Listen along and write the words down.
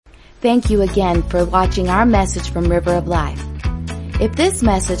Thank you again for watching our message from River of Life. If this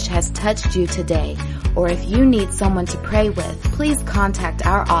message has touched you today, or if you need someone to pray with, please contact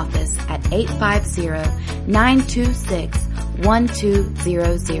our office at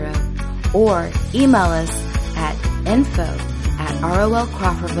 850-926-1200 or email us at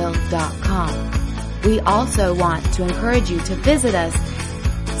info@rolcrawfordville.com. We also want to encourage you to visit us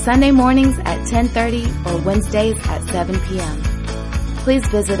Sunday mornings at 10:30 or Wednesdays at 7 p.m. Please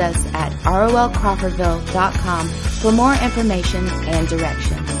visit us at rolcrawfordville.com for more information and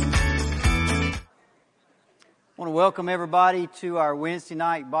directions. I want to welcome everybody to our Wednesday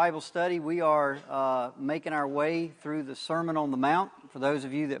night Bible study. We are making our way through the Sermon on the Mount. For those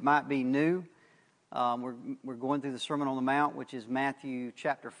of you that might be new, we're going through the Sermon on the Mount, which is Matthew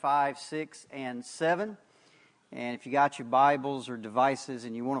chapter 5, 6, and 7. And if you got your Bibles or devices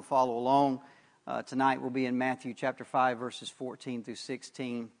and you want to follow along, tonight we'll be in Matthew chapter 5, verses 14 through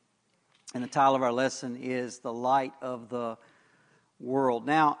 16. And the title of our lesson is The Light of the World.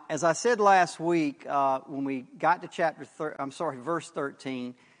 Now, as I said last week, when we got to verse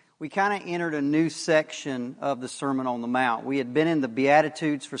 13, we kind of entered a new section of the Sermon on the Mount. We had been in the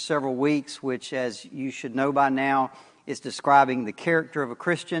Beatitudes for several weeks, which, as you should know by now, is describing the character of a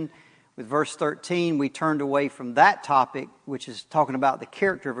Christian. With verse 13, we turned away from that topic, which is talking about the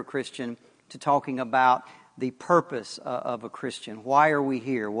character of a Christian, to talking about the purpose of a Christian. Why are we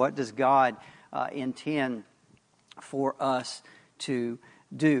here? What does God intend for us to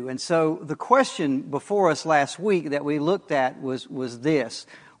do? And so the question before us last week that we looked at was this: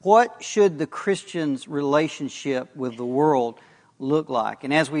 what should the Christian's relationship with the world look like?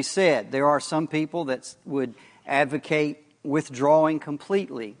 And as we said, there are some people that would advocate withdrawing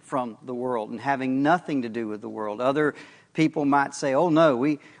completely from the world and having nothing to do with the world. Other people might say, "Oh no,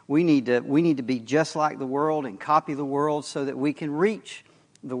 we need to be just like the world and copy the world so that we can reach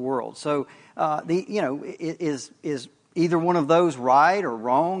the world." So, is either one of those right or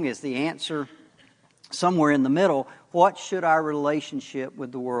wrong? Is the answer somewhere in the middle? What should our relationship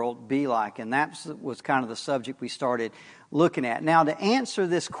with the world be like? And that was kind of the subject we started looking at. Now, to answer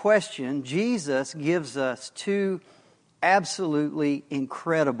this question, Jesus gives us two absolutely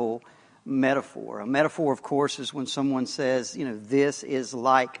incredible metaphor. A metaphor, of course, is when someone says, this is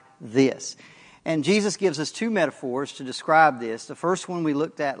like this. And Jesus gives us two metaphors to describe this. The first one we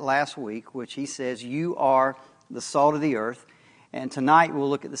looked at last week, which he says, you are the salt of the earth. And tonight we'll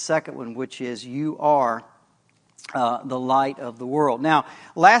look at the second one, which is you are the light of the world. Now,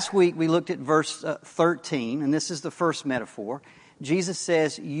 last week we looked at verse 13, and this is the first metaphor. Jesus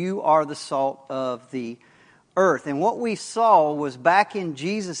says, you are the salt of the earth. And what we saw was back in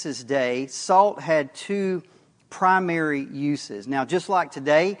Jesus' day, salt had two primary uses. Now, just like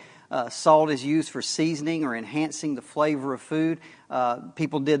today, salt is used for seasoning or enhancing the flavor of food.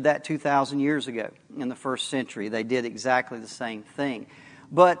 People did that 2,000 years ago in the first century. They did exactly the same thing.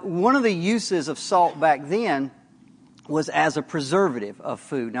 But one of the uses of salt back then was as a preservative of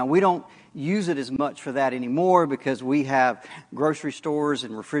food. Now, we don't use it as much for that anymore because we have grocery stores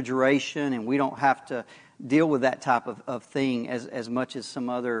and refrigeration, and we don't have to deal with that type of thing as much as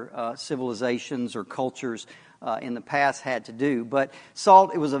some other civilizations or cultures in the past had to do. But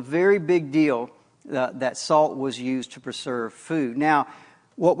salt, it was a very big deal that salt was used to preserve food. Now,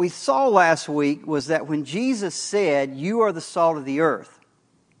 what we saw last week was that when Jesus said, you are the salt of the earth,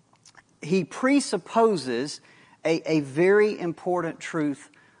 he presupposes a very important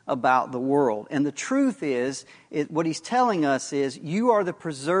truth about the world. And the truth is what he's telling us is, you are the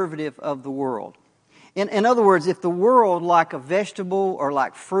preservative of the world. In other words, if the world, like a vegetable or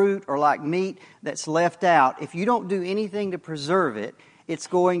like fruit or like meat that's left out, if you don't do anything to preserve it, it's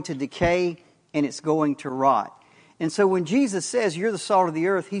going to decay and it's going to rot. And so when Jesus says you're the salt of the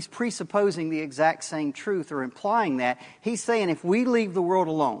earth, he's presupposing the exact same truth or implying that. He's saying if we leave the world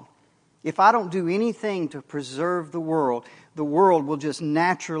alone, if I don't do anything to preserve the world will just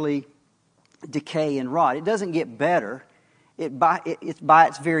naturally decay and rot. It doesn't get better. It's by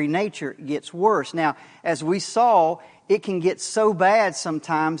its very nature, it gets worse. Now, as we saw, it can get so bad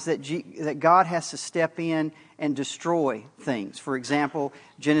sometimes that God has to step in and destroy things. For example,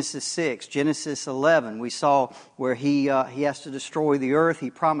 Genesis 6, Genesis 11, we saw where he has to destroy the earth. He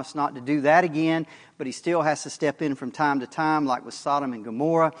promised not to do that again, but he still has to step in from time to time, like with Sodom and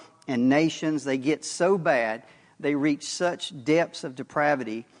Gomorrah. And nations, they get so bad, they reach such depths of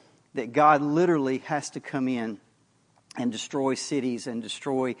depravity that God literally has to come in and destroy cities and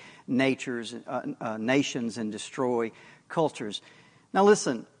destroy nations and destroy cultures. Now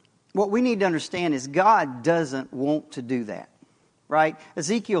listen, what we need to understand is God doesn't want to do that, right?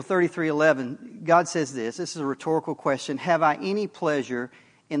 Ezekiel 33:11, God says this is a rhetorical question, have I any pleasure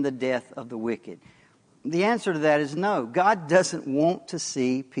in the death of the wicked? The answer to that is no. God doesn't want to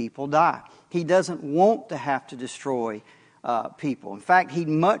see people die. He doesn't want to have to destroy people. In fact, He'd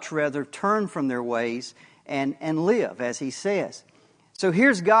much rather turn from their ways and live, as He says. So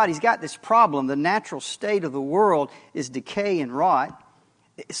here's God. He's got this problem. The natural state of the world is decay and rot.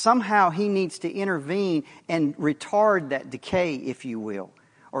 Somehow He needs to intervene and retard that decay, if you will,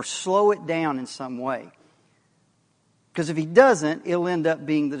 or slow it down in some way. Because if He doesn't, it'll end up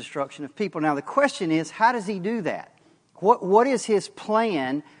being the destruction of people. Now the question is, how does He do that? What is His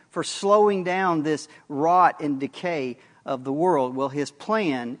plan for slowing down this rot and decay of the world? Well, His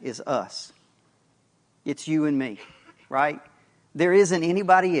plan is us. It's you and me, right? There isn't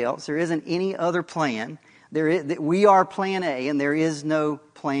anybody else. There isn't any other plan. We are plan A and there is no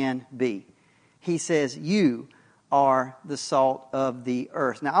plan B. He says, you are the salt of the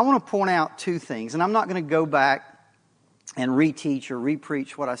earth. Now I want to point out two things, and I'm not going to go back and reteach or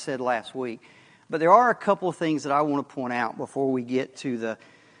repreach what I said last week. But there are a couple of things that I want to point out before we get to the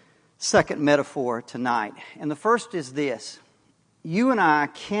second metaphor tonight. And the first is this. You and I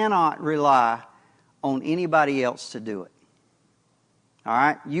cannot rely on anybody else to do it. All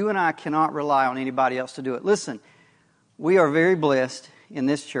right? You and I cannot rely on anybody else to do it. Listen, we are very blessed in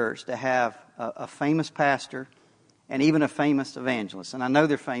this church to have a famous pastor and even a famous evangelist. And I know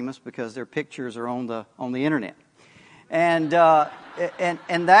they're famous because their pictures are on the internet. And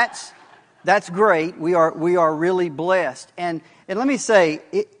that's great. We are really blessed. And let me say,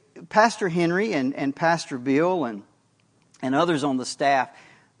 Pastor Henry and Pastor Bill and others on the staff,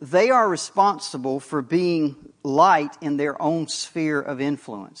 they are responsible for being light in their own sphere of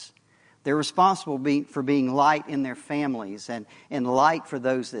influence. They're responsible for being light in their families and light for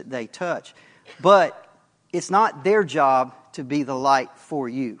those that they touch. But it's not their job to be the light for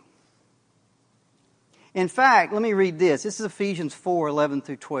you. In fact, let me read this. This is Ephesians 4:11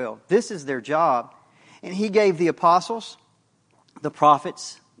 through 12. This is their job. And He gave the apostles, the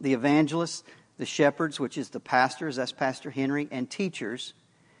prophets, the evangelists, the shepherds, which is the pastors, that's Pastor Henry, and teachers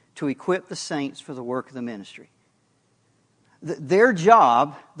to equip the saints for the work of the ministry. Their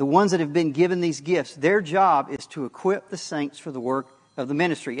job, the ones that have been given these gifts, their job is to equip the saints for the work of the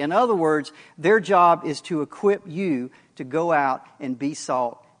ministry. In other words, their job is to equip you to go out and be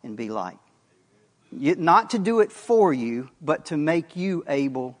salt and be light. Not to do it for you, but to make you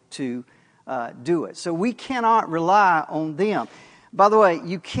able to do it. So we cannot rely on them. By the way,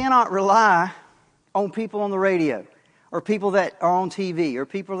 you cannot rely on people on the radio, or people that are on TV, or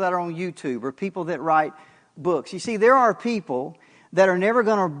people that are on YouTube, or people that write books. You see, there are people that are never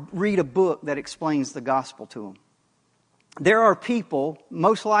going to read a book that explains the gospel to them. There are people,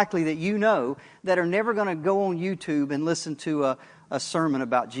 most likely that you know, that are never going to go on YouTube and listen to a sermon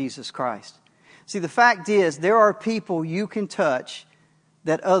about Jesus Christ. See, the fact is, there are people you can touch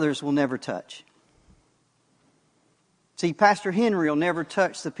that others will never touch. See, Pastor Henry will never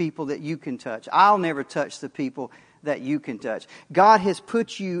touch the people that you can touch. I'll never touch the people that you can touch. God has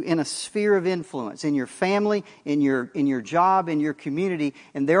put you in a sphere of influence, in your family, in your job, in your community,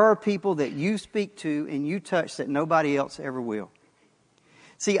 and there are people that you speak to and you touch that nobody else ever will.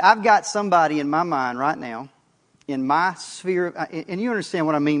 See, I've got somebody in my mind right now, in my sphere, and you understand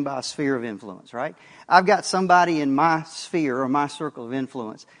what I mean by a sphere of influence, right? I've got somebody in my sphere or my circle of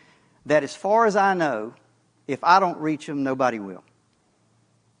influence that, as far as I know, if I don't reach them, nobody will.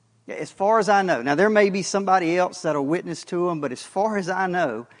 As far as I know. Now, there may be somebody else that'll witness to them, but as far as I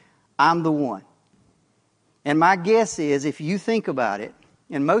know, I'm the one. And my guess is, if you think about it,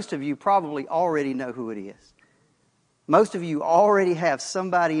 and most of you probably already know who it is. Most of you already have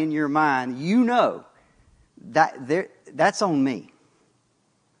somebody in your mind, you know, that's on me.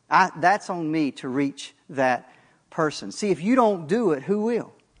 That's on me to reach that person. See, if you don't do it, who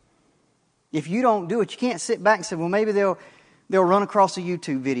will? If you don't do it, you can't sit back and say, well, maybe they'll run across a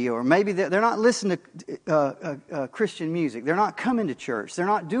YouTube video, or maybe they're not listening to Christian music. They're not coming to church. They're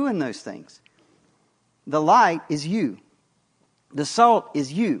not doing those things. The light is you. The salt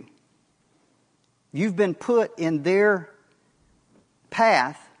is you. You've been put in their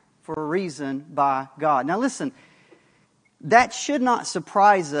path for a reason by God. Now listen, that should not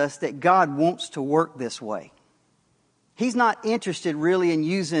surprise us that God wants to work this way. He's not interested really in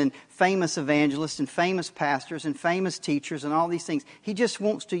using famous evangelists and famous pastors and famous teachers and all these things. He just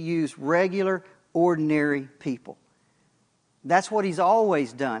wants to use regular, ordinary people. That's what He's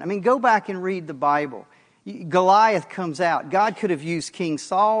always done. I mean, go back and read the Bible. Goliath comes out. God could have used King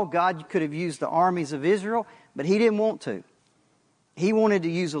Saul. God could have used the armies of Israel, but He didn't want to. He wanted to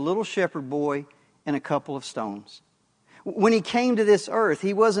use a little shepherd boy and a couple of stones. When He came to this earth,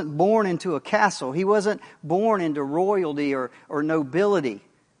 He wasn't born into a castle. He wasn't born into royalty or nobility.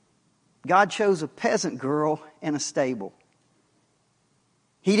 God chose a peasant girl and a stable.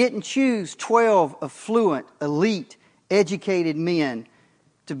 He didn't choose 12 affluent, elite, educated men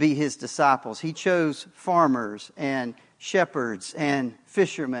to be His disciples. He chose farmers and shepherds and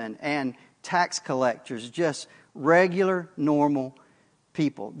fishermen and tax collectors, just regular, normal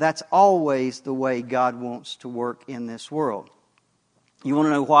people. That's always the way God wants to work in this world. You want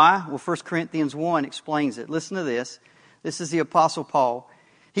to know why? Well, 1 Corinthians 1 explains it. Listen to this. This is the Apostle Paul.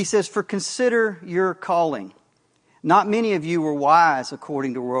 He says, "For consider your calling. Not many of you were wise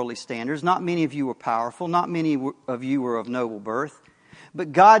according to worldly standards. Not many of you were powerful. Not many of you were of noble birth.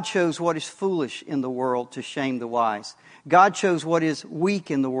 But God chose what is foolish in the world to shame the wise. God chose what is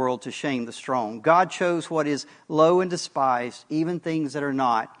weak in the world to shame the strong. God chose what is low and despised, even things that are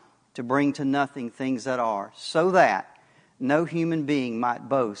not, to bring to nothing things that are, so that no human being might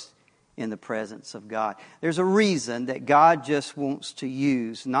boast in the presence of God." There's a reason that God just wants to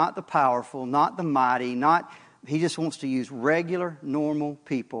use not the powerful, not the mighty, He just wants to use regular, normal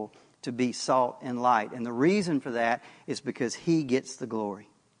people to be salt and light. And the reason for that is because He gets the glory.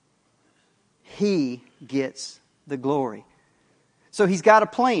 He gets the glory. So He's got a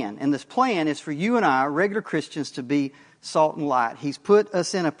plan, and this plan is for you and I, regular Christians, to be salt and light. He's put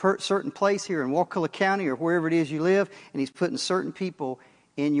us in a certain place here in Wakulla County or wherever it is you live, and He's putting certain people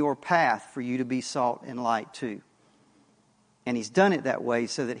in your path for you to be salt and light too. And He's done it that way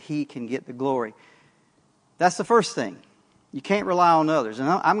so that He can get the glory. That's the first thing. You can't rely on others. And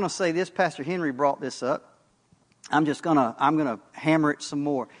I'm going to say this. Pastor Henry brought this up. I'm going to hammer it some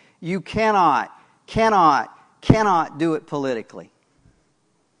more. You cannot do it politically.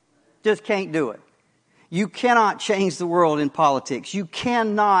 Just can't do it. You cannot change the world in politics. You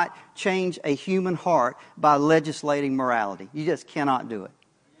cannot change a human heart by legislating morality. You just cannot do it.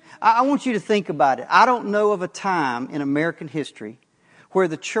 I want you to think about it. I don't know of a time in American history where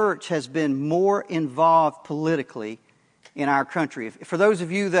the church has been more involved politically in our country. For those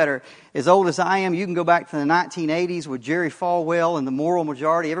of you that are as old as I am, you can go back to the 1980s with Jerry Falwell and the Moral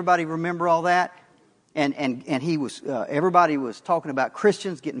Majority. Everybody remember all that? And he was everybody was talking about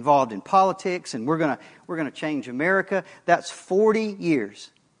Christians getting involved in politics, and we're gonna change America. That's 40 years.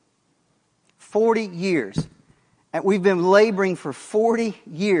 40 years. And we've been laboring for 40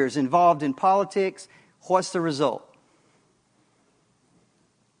 years involved in politics. What's the result?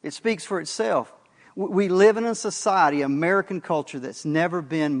 It speaks for itself. We live in a society, American culture, that's never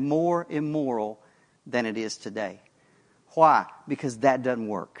been more immoral than it is today. Why? Because that doesn't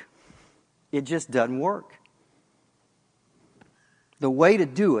work. It just doesn't work. The way to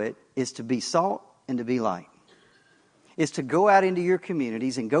do it is to be salt and to be light. It's to go out into your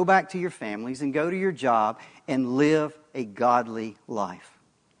communities and go back to your families and go to your job and live a godly life.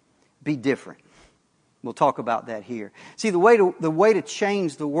 Be different. We'll talk about that here. See, the way to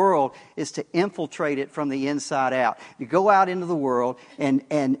change the world is to infiltrate it from the inside out. You go out into the world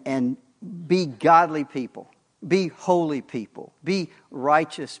and be godly people. Be holy people. Be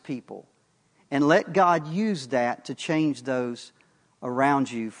righteous people. And let God use that to change those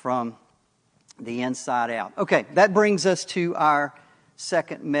around you from the inside out. Okay, that brings us to our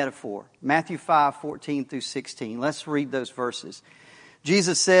second metaphor. Matthew 5:14 through 16. Let's read those verses.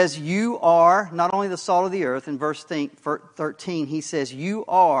 Jesus says, "You are not only the salt of the earth." In verse 13, He says, "You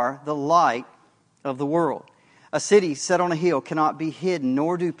are the light of the world. A city set on a hill cannot be hidden,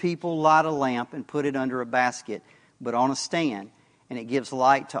 nor do people light a lamp and put it under a basket, but on a stand, and it gives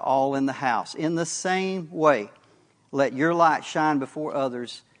light to all in the house. In the same way, let your light shine before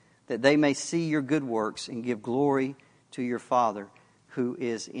others, that they may see your good works and give glory to your Father who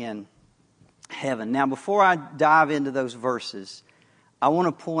is in heaven." Now, before I dive into those verses, I want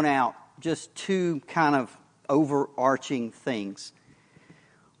to point out just two kind of overarching things.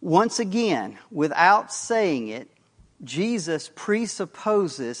 Once again, without saying it, Jesus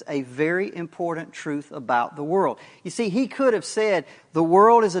presupposes a very important truth about the world. You see, He could have said, "The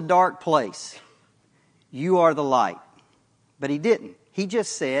world is a dark place. You are the light." But He didn't. He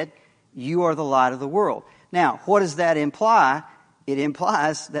just said, "You are the light of the world." Now, what does that imply? It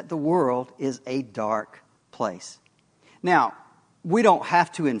implies that the world is a dark place. Now, we don't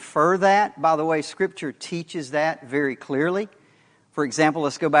have to infer that. By the way, Scripture teaches that very clearly. For example,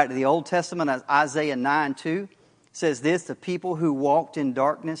 let's go back to the Old Testament. Isaiah 9:2 says this, "The people who walked in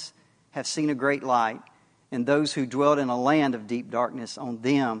darkness have seen a great light, and those who dwelt in a land of deep darkness, on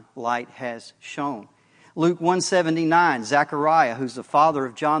them light has shone." Luke 1:79, Zechariah, who's the father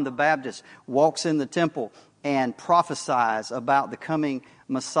of John the Baptist, walks in the temple and prophesies about the coming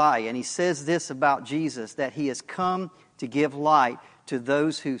Messiah. And he says this about Jesus, that He has come to give light to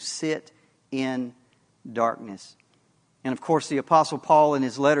those who sit in darkness. And of course, the Apostle Paul in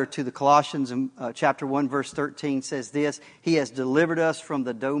his letter to the Colossians in chapter 1, verse 13 says this: He has delivered us from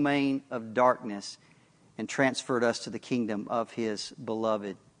the domain of darkness and transferred us to the kingdom of His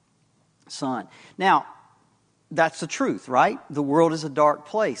beloved Son. Now, that's the truth, right? The world is a dark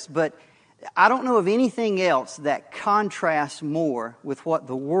place. But I don't know of anything else that contrasts more with what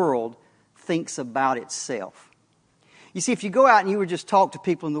the world thinks about itself. You see, if you go out and you would just talk to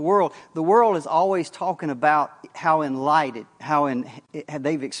people in the world is always talking about how enlightened,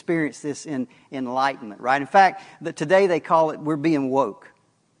 they've experienced this in enlightenment, right? In fact, today they call it, we're being woke,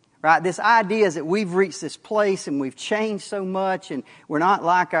 right? This idea is that we've reached this place and we've changed so much and we're not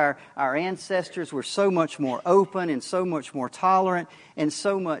like our ancestors. We're so much more open and so much more tolerant and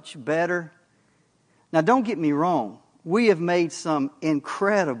so much better. Now, don't get me wrong. We have made some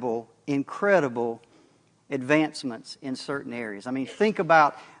incredible advancements in certain areas. I mean, think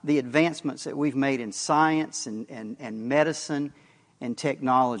about the advancements that we've made in science and medicine and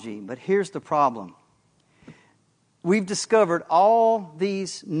technology. But here's the problem. We've discovered all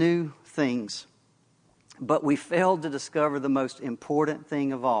these new things, but we failed to discover the most important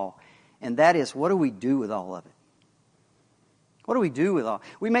thing of all, and that is, what do we do with all of it? What do we do with all?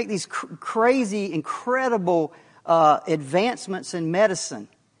 We make these crazy, incredible advancements in medicine,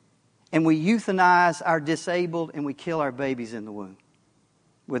 and we euthanize our disabled and we kill our babies in the womb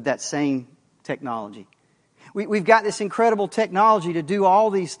with that same technology. We've got this incredible technology to do all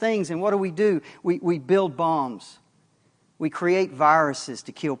these things, and what do? We build bombs. We create viruses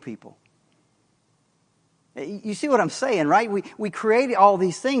to kill people. You see what I'm saying, right? We create all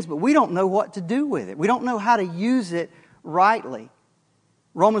these things, but we don't know what to do with it. We don't know how to use it rightly.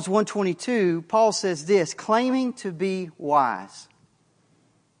 Romans 1:22, Paul says this: claiming to be wise,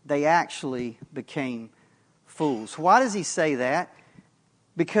 they actually became fools. Why does he say that?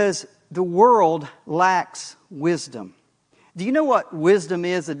 Because the world lacks wisdom. Do you know what wisdom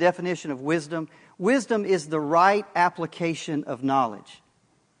is, the definition of wisdom? Wisdom is the right application of knowledge.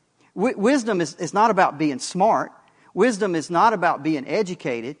 Wisdom is not about being smart. Wisdom is not about being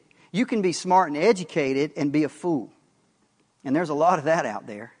educated. You can be smart and educated and be a fool. And there's a lot of that out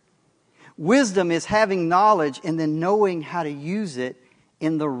there. Wisdom is having knowledge and then knowing how to use it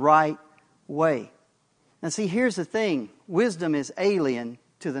in the right way. Now see, here's the thing. Wisdom is alien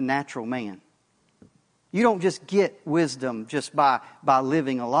to the natural man. You don't just get wisdom just by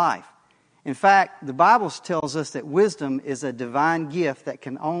living a life. In fact, the Bible tells us that wisdom is a divine gift that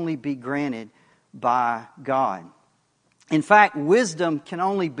can only be granted by God. In fact, wisdom can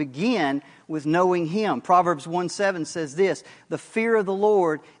only begin with knowing Him. Proverbs 1:7 says this: the fear of the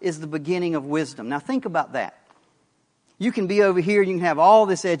Lord is the beginning of wisdom. Now think about that. You can be over here, you can have all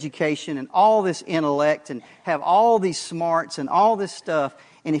this education and all this intellect and have all these smarts and all this stuff,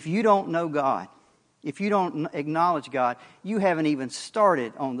 and if you don't know God, if you don't acknowledge God, you haven't even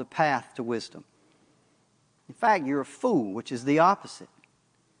started on the path to wisdom. In fact, you're a fool, which is the opposite.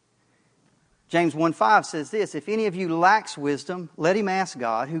 James 1:5 says this: if any of you lacks wisdom, let him ask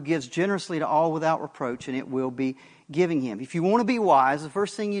God, who gives generously to all without reproach, and it will be giving him. If you want to be wise, the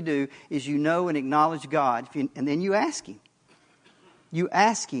first thing you do is you know and acknowledge God, and then you ask Him. You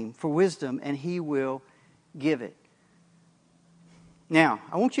ask Him for wisdom, and He will give it. Now,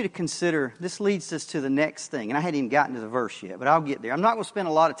 I want you to consider, this leads us to the next thing, and I hadn't even gotten to the verse yet, but I'll get there. I'm not going to spend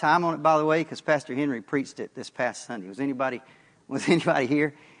a lot of time on it, by the way, because Pastor Henry preached it this past Sunday. Was anybody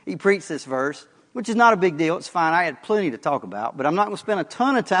here? He preached this verse, which is not a big deal. It's fine. I had plenty to talk about, but I'm not going to spend a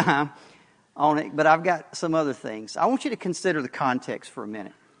ton of time on it, but I've got some other things. I want you to consider the context for a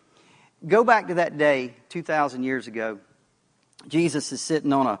minute. Go back to that day 2,000 years ago. Jesus is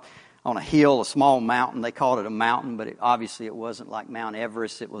sitting on a hill, a small mountain. They called it a mountain, but obviously it wasn't like Mount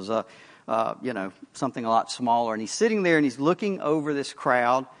Everest. It was something a lot smaller. And he's sitting there and he's looking over this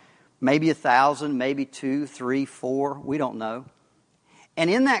crowd, maybe 1,000, maybe 2, 3, 4, we don't know. And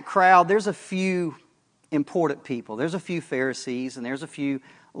in that crowd, there's a few important people. There's a few Pharisees and there's a few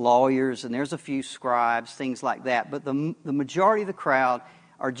lawyers and there's a few scribes, things like that. But the majority of the crowd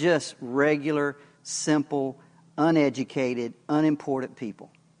are just regular, simple, uneducated, unimportant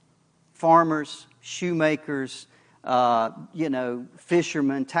people. Farmers, shoemakers,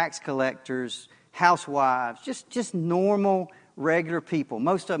 fishermen, tax collectors, housewives, just normal, regular people.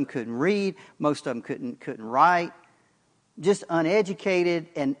 Most of them couldn't read. Most of them couldn't write. Just uneducated,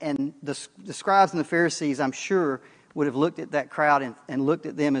 and the scribes and the Pharisees, I'm sure, would have looked at that crowd and looked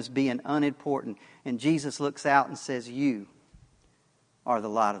at them as being unimportant. And Jesus looks out and says, you are the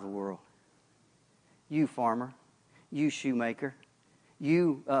light of the world. You farmer, you shoemaker,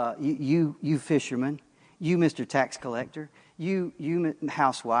 you fisherman, you Mr. Tax Collector, you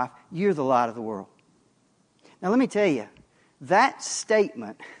housewife, you're the light of the world. Now let me tell you, that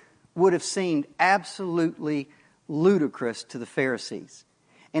statement would have seemed absolutely ludicrous to the Pharisees.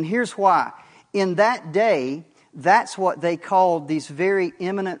 And here's why. In that day, that's what they called these very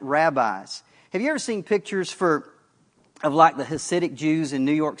eminent rabbis. Have you ever seen pictures of like the Hasidic Jews in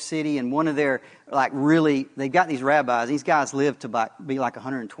New York City, and one of their, like, really, they got these rabbis. These guys live to be like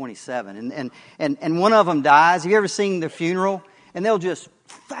 127, and one of them dies. Have you ever seen the funeral? And they'll just,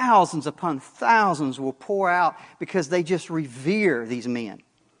 thousands upon thousands will pour out because they just revere these men.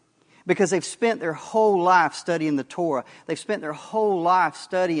 Because they've spent their whole life studying the Torah. They've spent their whole life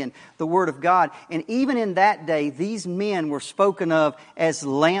studying the Word of God. And even in that day, these men were spoken of as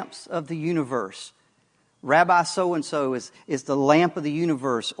lamps of the universe. Rabbi so-and-so is the lamp of the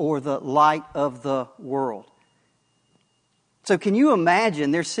universe, or the light of the world. So can you imagine,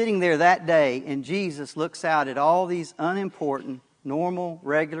 they're sitting there that day, and Jesus looks out at all these unimportant, normal,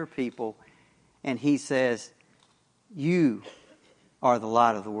 regular people, and He says, you are the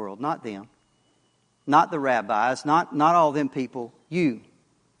light of the world. Not them. Not the rabbis. Not all them people. You,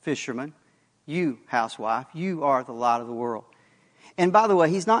 fisherman. You, housewife. You are the light of the world. And by the way,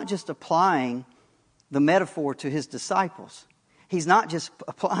 He's not just applying the metaphor to His disciples. He's not just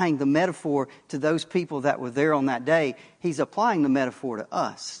applying the metaphor to those people that were there on that day. He's applying the metaphor to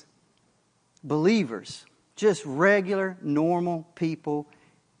us. Believers. Just regular, normal people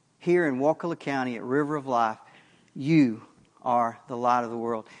here in Wakulla County at River of Life. You are the light of the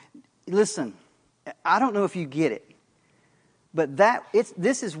world. Listen, I don't know if you get it, but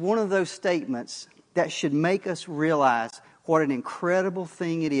this is one of those statements that should make us realize what an incredible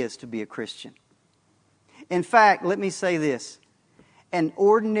thing it is to be a Christian. In fact, let me say this. An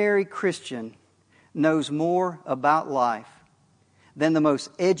ordinary Christian knows more about life than the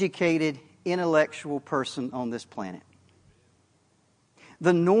most educated, intellectual person on this planet.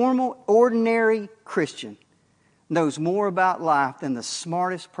 The normal, ordinary Christian knows more about life than the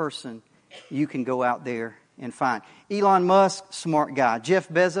smartest person you can go out there and find. Elon Musk, smart guy. Jeff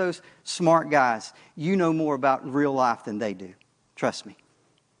Bezos, smart guys. You know more about real life than they do. Trust me.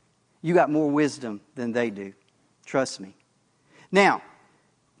 You got more wisdom than they do. Trust me. Now,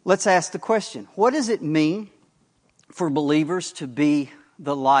 let's ask the question. What does it mean for believers to be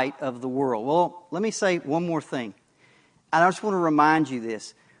the light of the world? Well, let me say one more thing. I just want to remind you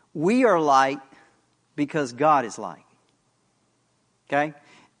this. We are light because God is light. Okay?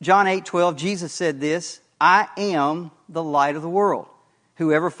 John 8:12, Jesus said this, I am the light of the world.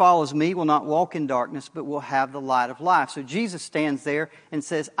 Whoever follows me will not walk in darkness, but will have the light of life. So Jesus stands there and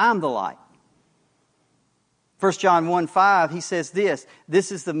says, I'm the light. 1 John 1:5, he says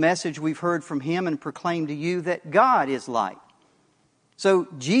this is the message we've heard from Him and proclaimed to you, that God is light. So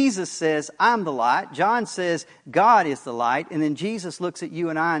Jesus says, I'm the light. John says, God is the light. And then Jesus looks at you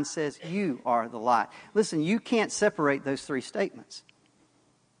and I and says, you are the light. Listen, you can't separate those three statements.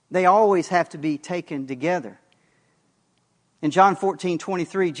 They always have to be taken together. In John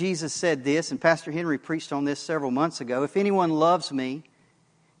 14:23, Jesus said this, and Pastor Henry preached on this several months ago. If anyone loves me,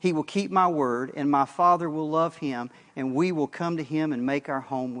 he will keep my word, and my Father will love him, and we will come to him and make our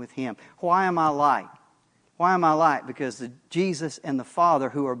home with him. Why am I light? Why am I light? Because Jesus and the Father,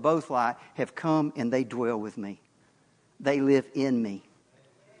 who are both light, have come and they dwell with me. They live in me,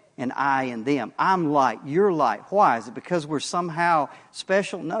 and I in them. I'm light. You're light. Why? Is it because we're somehow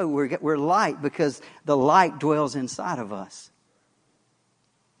special? No, we're light because the light dwells inside of us.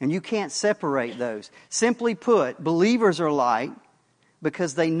 And you can't separate those. Simply put, believers are light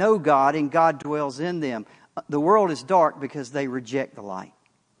because they know God and God dwells in them. The world is dark because they reject the light.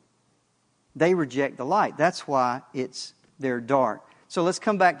 They reject the light. That's why they're dark. So let's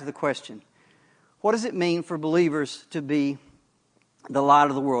come back to the question. What does it mean for believers to be the light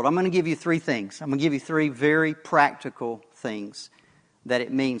of the world? I'm going to give you three things. I'm going to give you three very practical things that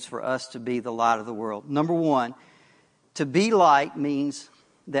it means for us to be the light of the world. Number one, to be light means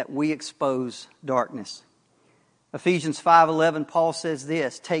that we expose darkness. Ephesians 5:11, Paul says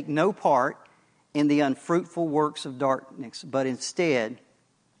this, take no part in the unfruitful works of darkness, but instead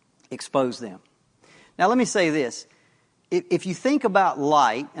expose them. Now let me say this. If you think about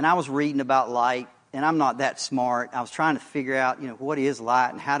light, and I was reading about light, and I'm not that smart. I was trying to figure out, what is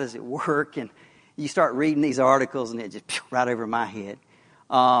light and how does it work? And you start reading these articles and it just right over my head.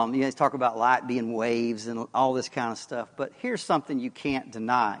 They talk about light being waves and all this kind of stuff. But here's something you can't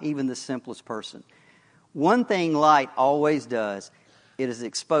deny, even the simplest person. One thing light always does, it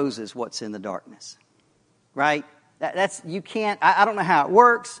exposes what's in the darkness. Right? You can't, I don't know how it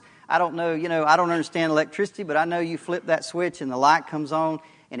works. I don't know, I don't understand electricity, but I know you flip that switch and the light comes on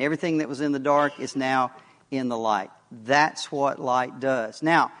and everything that was in the dark is now in the light. That's what light does.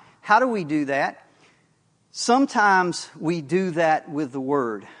 Now, how do we do that? Sometimes we do that with the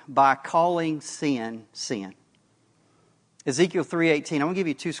Word by calling sin, sin. Ezekiel 3:18, I'm going to give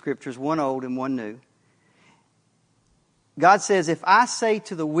you two scriptures, one old and one new. God says, if I say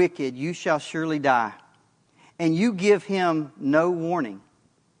to the wicked, you shall surely die, and you give him no warning,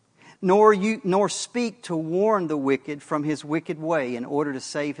 nor speak to warn the wicked from his wicked way in order to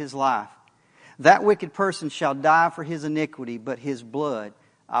save his life, that wicked person shall die for his iniquity, but his blood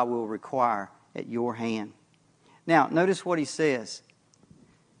I will require at your hand. Now, notice what he says.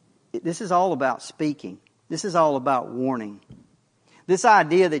 This is all about speaking. This is all about warning. This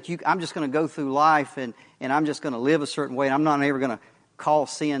idea that I'm just going to go through life and I'm just going to live a certain way and I'm not ever going to call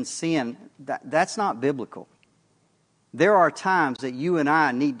sin, sin, that's not biblical. There are times that you and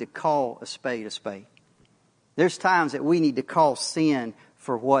I need to call a spade a spade. There's times that we need to call sin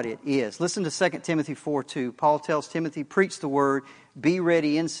for what it is. Listen to 2 Timothy 4:2. Paul tells Timothy, preach the word, be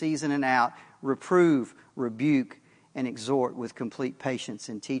ready in season and out, reprove, rebuke, and exhort with complete patience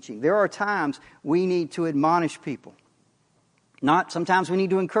in teaching. There are times we need to admonish people. Sometimes we need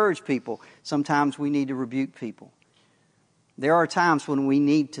to encourage people. Sometimes we need to rebuke people. There are times when we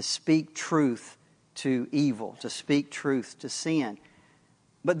need to speak truth to evil, to speak truth to sin.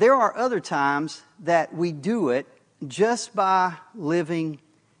 But there are other times that we do it just by living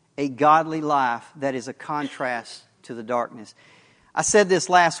a godly life that is a contrast to the darkness. I said this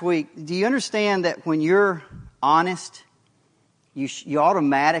last week. Do you understand that when you're honest, you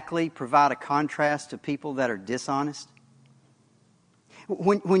automatically provide a contrast to people that are dishonest?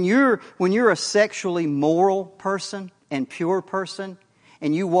 When you're a sexually moral person and pure person,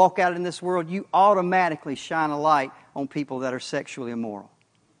 and you walk out in this world, you automatically shine a light on people that are sexually immoral.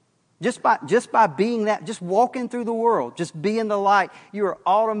 Just by being that, just walking through the world, just being the light, you are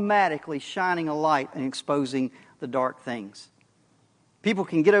automatically shining a light and exposing the dark things. People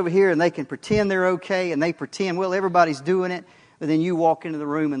can get over here and they can pretend they're okay and they pretend, well, everybody's doing it. But then you walk into the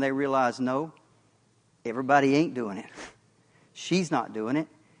room and they realize, no, everybody ain't doing it. She's not doing it.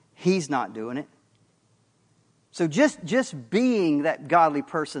 He's not doing it. So just being that godly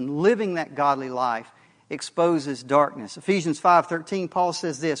person, living that godly life, exposes darkness. Ephesians 5:13, Paul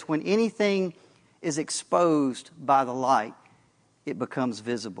says this, when anything is exposed by the light, it becomes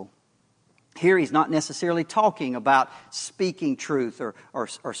visible. Here he's not necessarily talking about speaking truth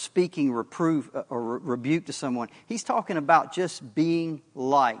or speaking reproof or rebuke to someone. He's talking about just being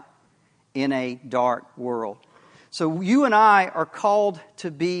light in a dark world. So you and I are called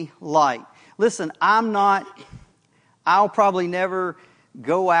to be light. Listen, I'll probably never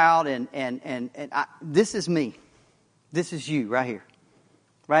go out this is me. This is you right here.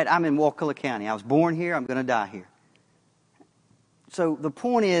 Right? I'm in Wakulla County. I was born here. I'm going to die here. So the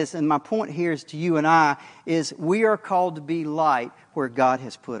point is, and my point here is to you and I, is we are called to be light where God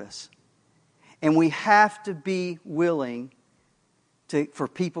has put us. And we have to be willing for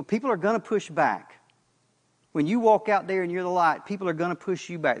people are going to push back. When you walk out there and you're the light, people are going to push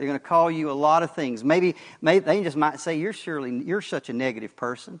you back. They're going to call you a lot of things. Maybe they just might say, you're such a negative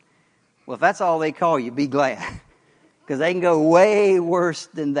person. Well, if that's all they call you, be glad. Because they can go way worse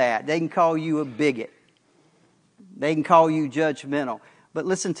than that. They can call you a bigot. They can call you judgmental. But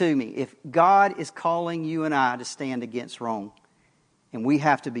listen to me. If God is calling you and I to stand against wrong, and we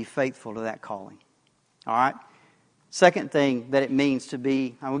have to be faithful to that calling. All right? Second thing that it means to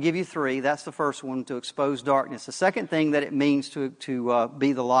be, I will give you three. That's the first one, to expose darkness. The second thing that it means to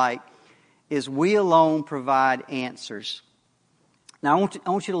be the light is we alone provide answers. Now, I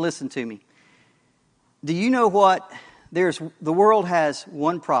want you to listen to me. Do you know what? The world has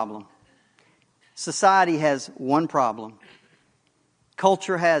one problem. Society has one problem.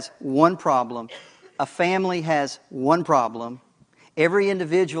 Culture has one problem. A family has one problem. Every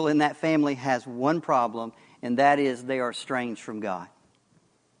individual in that family has one problem. And that is, they are estranged from God.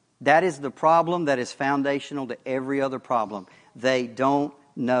 That is the problem that is foundational to every other problem. They don't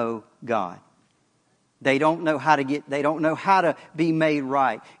know God. They don't know how to be made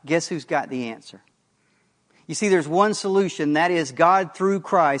right. Guess who's got the answer? You see, there's one solution. That is, God through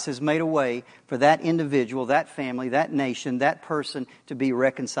Christ has made a way for that individual, that family, that nation, that person to be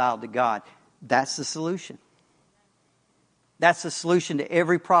reconciled to God. That's the solution. That's the solution to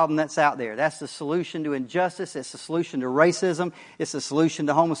every problem that's out there. That's the solution to injustice. It's the solution to racism. It's the solution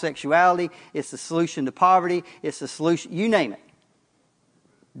to homosexuality. It's the solution to poverty. It's the solution, you name it.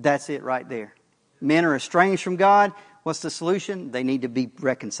 That's it right there. Men are estranged from God. What's the solution? They need to be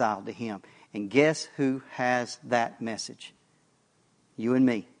reconciled to Him. And guess who has that message? You and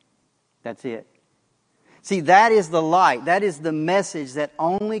me. That's it. See, that is the light. That is the message that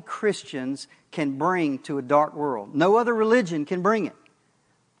only Christians can bring to a dark world. No other religion can bring it.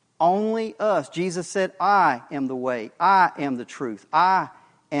 Only us. Jesus said, I am the way. I am the truth. I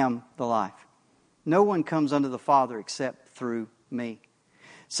am the life. No one comes unto the Father except through me.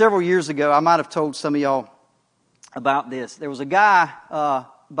 Several years ago, I might have told some of y'all about this. There was a guy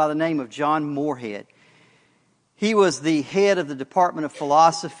by the name of John Moorhead. He was the head of the Department of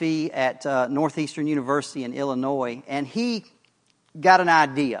Philosophy at Northeastern University in Illinois, and he got an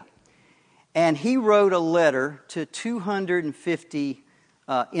idea. And he wrote a letter to 250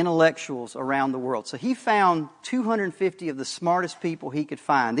 intellectuals around the world. So he found 250 of the smartest people he could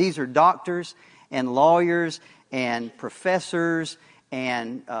find. These are doctors and lawyers and professors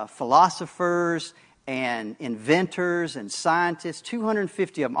and philosophers and inventors and scientists,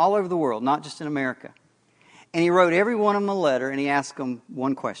 250 of them all over the world, not just in America. And he wrote every one of them a letter, and he asked them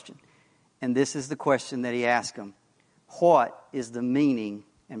one question. And this is the question that he asked them. What is the meaning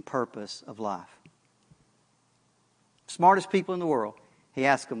and purpose of life? Smartest people in the world. He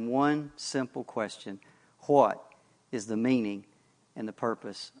asked them one simple question. What is the meaning and the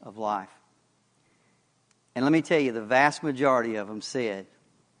purpose of life? And let me tell you, the vast majority of them said,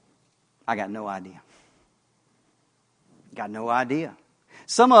 I got no idea. Got no idea.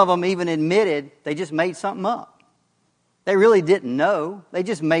 Some of them even admitted they just made something up. They really didn't know. They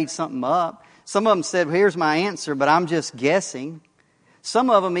just made something up. Some of them said, well, here's my answer, but I'm just guessing. Some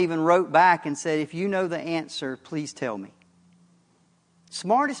of them even wrote back and said, if you know the answer, please tell me.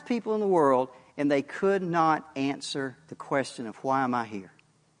 Smartest people in the world, and they could not answer the question of why am I here?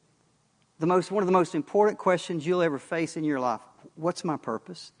 One of the most important questions you'll ever face in your life. What's my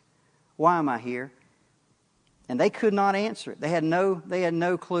purpose? Why am I here? And they could not answer it. They had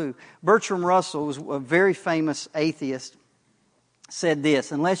no clue. Bertrand Russell was a very famous atheist, said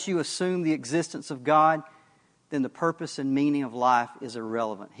this, unless you assume the existence of God, then the purpose and meaning of life is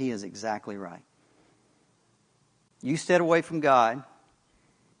irrelevant. He is exactly right. You step away from God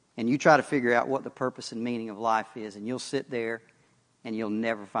and you try to figure out what the purpose and meaning of life is, and you'll sit there and you'll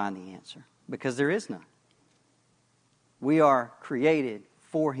never find the answer because there is none. We are created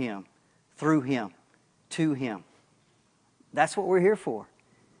for Him, through Him, to Him. That's what we're here for.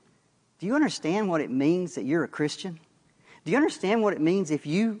 Do you understand what it means that you're a Christian? Do you understand what it means if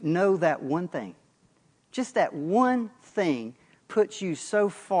you know that one thing? Just that one thing puts you so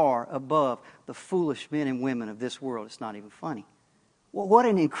far above the foolish men and women of this world, it's not even funny. Well, what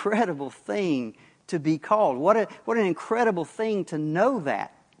an incredible thing to be called. What an incredible thing to know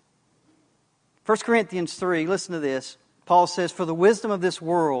that. 1 Corinthians 3, listen to this. Paul says, for the wisdom of this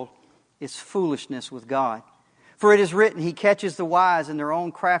world is foolishness with God. For it is written, He catches the wise in their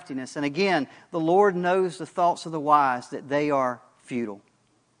own craftiness. And again, the Lord knows the thoughts of the wise, that they are futile.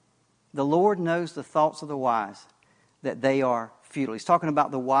 The Lord knows the thoughts of the wise, that they are futile. He's talking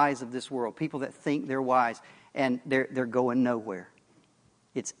about the wise of this world, people that think they're wise, and they're going nowhere.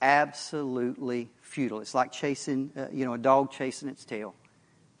 It's absolutely futile. It's like chasing, a dog chasing its tail.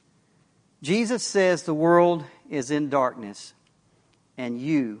 Jesus says the world is in darkness, and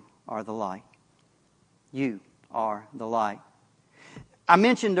you are the light. You are the light. I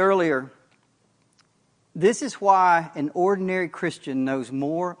mentioned earlier, this is why an ordinary Christian knows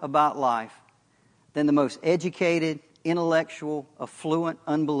more about life than the most educated, intellectual, affluent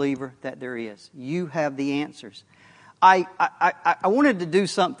unbeliever that there is. You have the answers. I wanted to do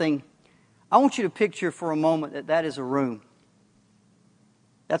something. I want you to picture for a moment that is a room.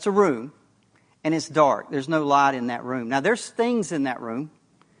 That's a room, and it's dark. There's no light in that room. Now, there's things in that room.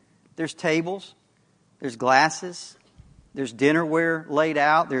 There's tables. There's glasses. There's dinnerware laid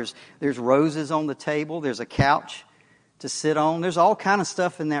out. There's roses on the table. There's a couch to sit on. There's all kind of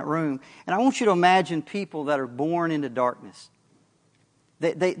stuff in that room. And I want you to imagine people that are born into darkness.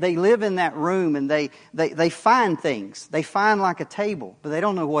 They live in that room and they find things. They find like a table, but they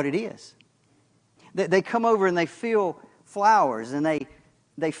don't know what it is. They come over and they feel flowers and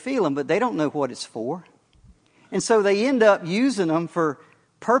they feel them, but they don't know what it's for. And so they end up using them for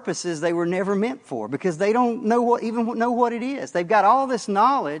purposes they were never meant for because they don't know what it is. They've got all this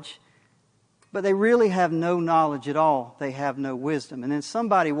knowledge, but they really have no knowledge at all. They have no wisdom. And then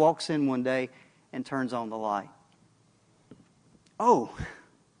somebody walks in one day and turns on the light. Oh,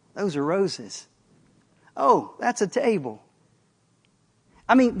 those are roses. Oh, that's a table.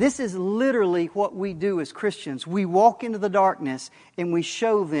 I mean, this is literally what we do as Christians. We walk into the darkness and we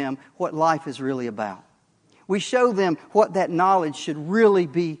show them what life is really about. We show them what that knowledge should really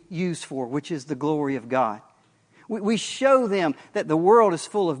be used for, which is the glory of God. We show them that the world is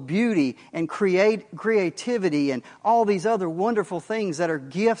full of beauty and creativity and all these other wonderful things that are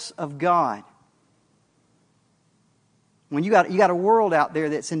gifts of God. When you got a world out there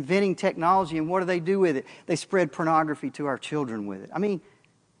that's inventing technology, and what do they do with it? They spread pornography to our children with it. I mean,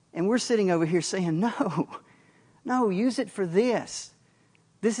 And we're sitting over here saying, no, use it for this.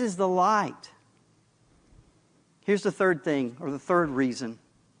 This is the light. Here's the third thing, or the third reason,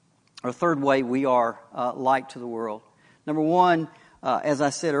 or third way we are light to the world. Number one, as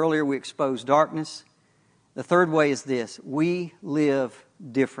I said earlier, we expose darkness. The third way is this: we live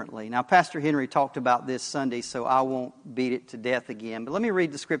differently. Now, Pastor Henry talked about this Sunday, so I won't beat it to death again. But let me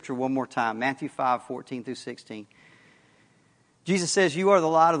read the scripture one more time, Matthew 5:14-16. Jesus says, "You are the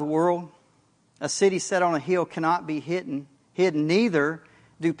light of the world. A city set on a hill cannot be hidden. Neither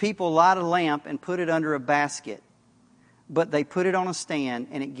do people light a lamp and put it under a basket, but they put it on a stand,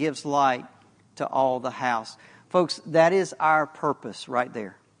 and it gives light to all the house." Folks, that is our purpose right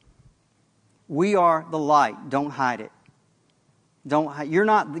there. We are the light. Don't hide it.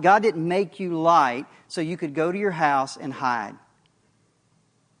 God didn't make you light so you could go to your house and hide.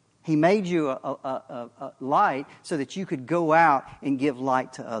 He made you a light so that you could go out and give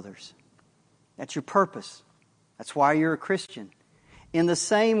light to others. That's your purpose. That's why you're a Christian. In the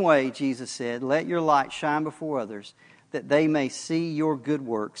same way, Jesus said, "Let your light shine before others, that they may see your good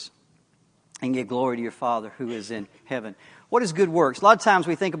works and give glory to your Father who is in heaven." What is good works? A lot of times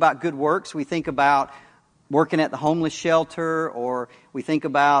we think about good works. We think about working at the homeless shelter, or we think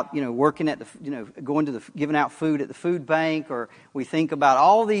about, working at giving out food at the food bank, or we think about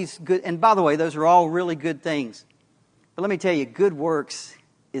all these good, and by the way, those are all really good things. But let me tell you, good works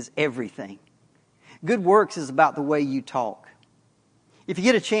is everything. Good works is about the way you talk. If you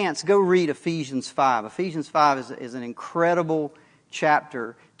get a chance, go read Ephesians 5. Ephesians 5 is an incredible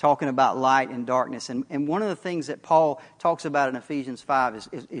chapter talking about light and darkness. And one of the things that Paul talks about in Ephesians 5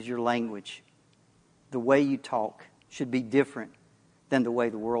 is your language. The way you talk should be different than the way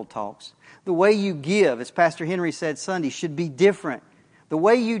the world talks. The way you give, as Pastor Henry said Sunday, should be different. The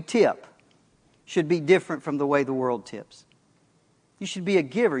way you tip should be different from the way the world tips. You should be a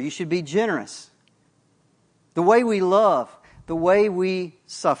giver. You should be generous. The way we love, the way we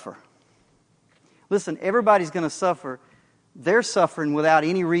suffer. Listen, everybody's going to suffer. They're suffering without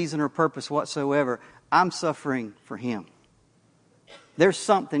any reason or purpose whatsoever. I'm suffering for Him. There's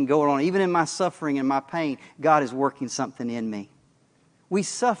something going on. Even in my suffering and my pain, God is working something in me. We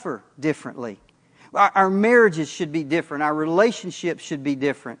suffer differently. Our marriages should be different. Our relationships should be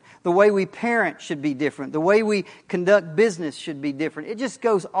different. The way we parent should be different. The way we conduct business should be different. It just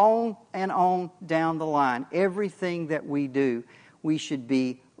goes on and on down the line. Everything that we do, we should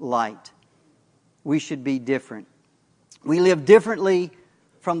be light. We should be different. We live differently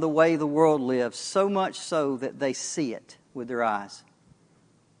from the way the world lives, so much so that they see it with their eyes.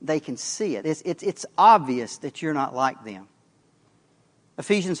 They can see it. It's obvious that you're not like them.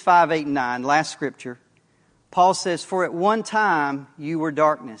 Ephesians 5, 8, and 9, last scripture. Paul says, "For at one time you were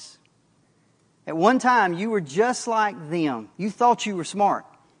darkness." At one time you were just like them. You thought you were smart.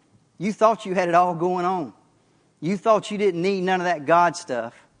 You thought you had it all going on. You thought you didn't need none of that God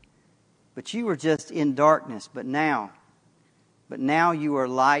stuff. But you were just in darkness. But now you are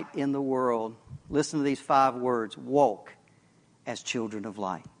light in the world. Listen to these 5 words. Walk as children of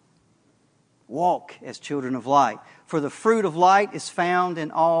light. Walk as children of light. For the fruit of light is found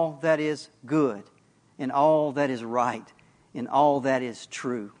in all that is good, in all that is right, in all that is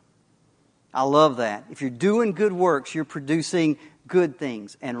true. I love that. If you're doing good works, you're producing good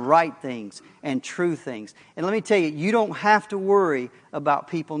things and right things and true things. And let me tell you, you don't have to worry about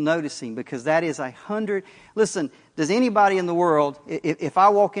people noticing, because that is 100. Listen, does anybody in the world, if I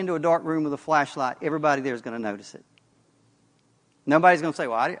walk into a dark room with a flashlight, everybody there is going to notice it. Nobody's going to say,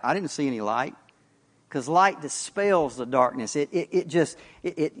 "Well, I didn't see any light." Because light dispels the darkness. You've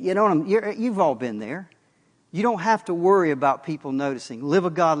all been there. You don't have to worry about people noticing. Live a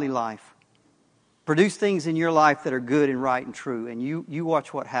godly life. Produce things in your life that are good and right and true. And you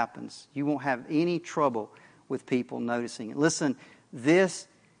watch what happens. You won't have any trouble with people noticing. Listen, this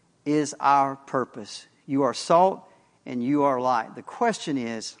is our purpose. You are salt and you are light. The question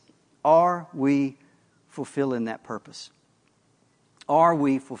is, are we fulfilling that purpose? Are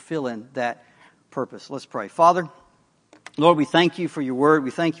we fulfilling that purpose? Let's pray. Father, Lord, we thank you for your word.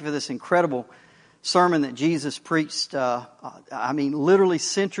 We thank you for this incredible sermon that Jesus preached, literally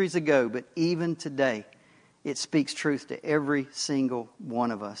centuries ago, but even today, it speaks truth to every single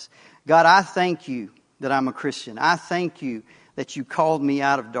one of us. God, I thank you that I'm a Christian. I thank you that you called me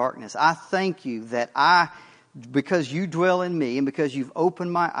out of darkness. I thank you that because you dwell in me and because you've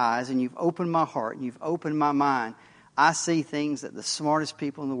opened my eyes and you've opened my heart and you've opened my mind, I see things that the smartest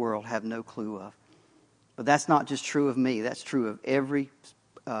people in the world have no clue of. But that's not just true of me. That's true of every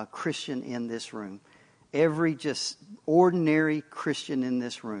Christian in this room. Every just ordinary Christian in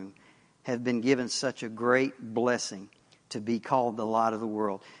this room have been given such a great blessing to be called the light of the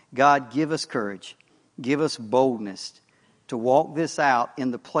world. God, give us courage. Give us boldness to walk this out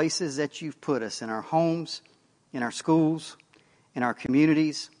in the places that you've put us, in our homes, in our schools, in our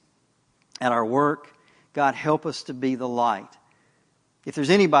communities, at our work. God, help us to be the light. If there's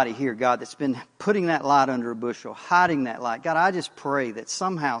anybody here, God, that's been putting that light under a bushel, hiding that light, God, I just pray that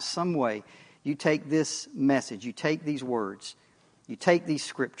somehow, some way, you take this message, you take these words, you take these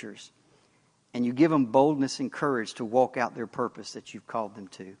scriptures, and you give them boldness and courage to walk out their purpose that you've called them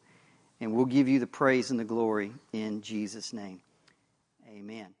to. And we'll give you the praise and the glory in Jesus' name.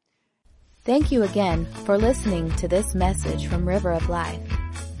 Amen. Thank you again for listening to this message from River of Life.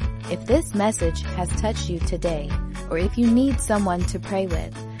 If this message has touched you today, or if you need someone to pray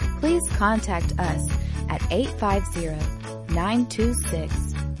with, please contact us at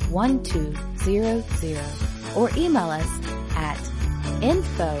 850-926-1200 or email us at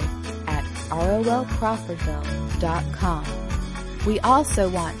info@rolcrawfordville.com. We also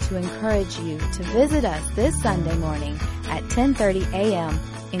want to encourage you to visit us this Sunday morning at 10:30 a.m.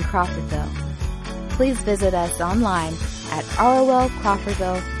 in Crawfordville. Please visit us online at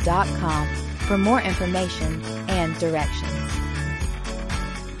rolcrawfordville.com for more information and directions.